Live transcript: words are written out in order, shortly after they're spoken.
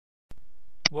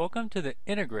Welcome to the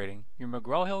Integrating Your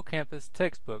McGraw Hill Campus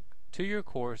textbook to your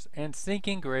course and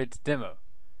Syncing Grades demo.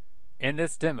 In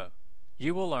this demo,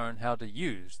 you will learn how to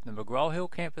use the McGraw Hill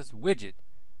Campus Widget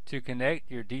to connect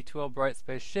your D2L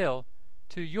Brightspace shell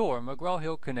to your McGraw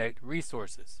Hill Connect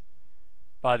resources.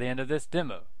 By the end of this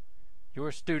demo,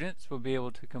 your students will be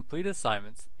able to complete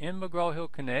assignments in McGraw Hill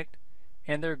Connect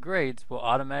and their grades will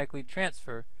automatically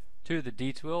transfer to the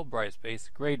D2L Brightspace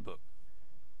gradebook.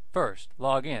 First,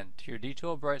 log in to your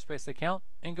D2L Brightspace account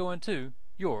and go into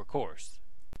your course.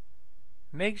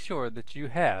 Make sure that you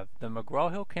have the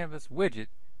McGraw Hill Campus widget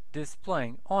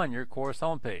displaying on your course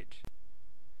homepage.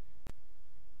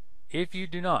 If you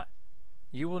do not,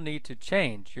 you will need to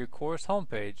change your course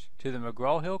homepage to the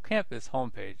McGraw Hill Campus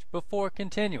homepage before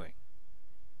continuing.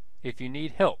 If you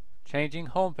need help changing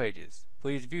homepages,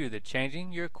 please view the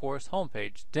Changing Your Course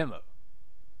Homepage demo.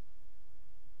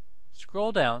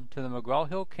 Scroll down to the McGraw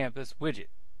Hill Campus widget.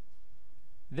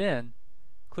 Then,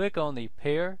 click on the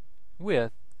Pair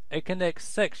with a Connect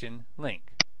section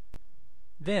link.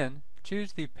 Then,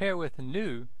 choose the Pair with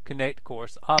New Connect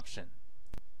Course option.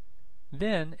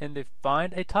 Then, in the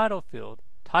Find a Title field,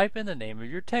 type in the name of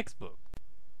your textbook,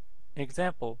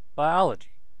 example,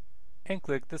 Biology, and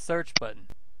click the Search button.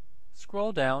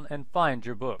 Scroll down and find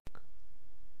your book.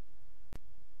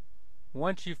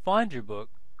 Once you find your book,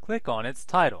 click on its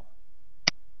title.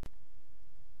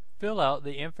 Fill out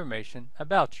the information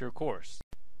about your course.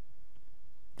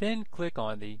 Then click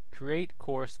on the Create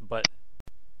Course button.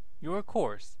 Your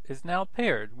course is now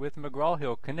paired with McGraw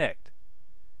Hill Connect.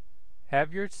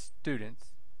 Have your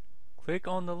students click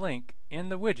on the link in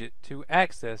the widget to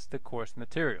access the course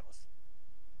materials.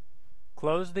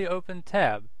 Close the Open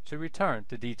tab to return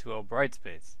to D2L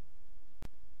Brightspace.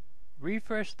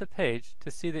 Refresh the page to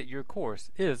see that your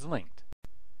course is linked.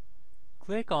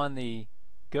 Click on the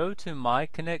Go to My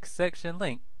Connect section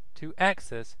link to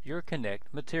access your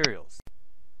Connect materials.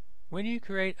 When you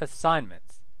create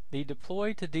assignments, the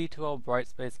Deploy to D2L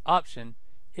Brightspace option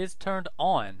is turned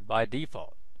on by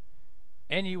default,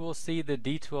 and you will see the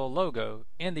D2L logo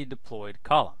in the deployed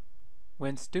column.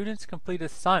 When students complete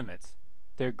assignments,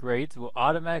 their grades will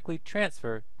automatically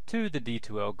transfer to the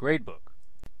D2L gradebook.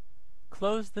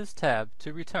 Close this tab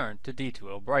to return to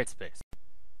D2L Brightspace.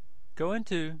 Go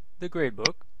into the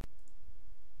gradebook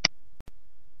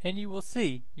and you will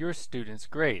see your students'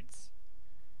 grades.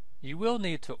 You will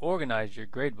need to organize your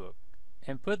gradebook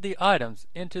and put the items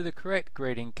into the correct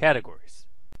grading categories.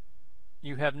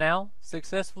 You have now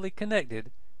successfully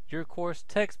connected your course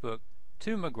textbook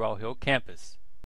to McGraw Hill Campus.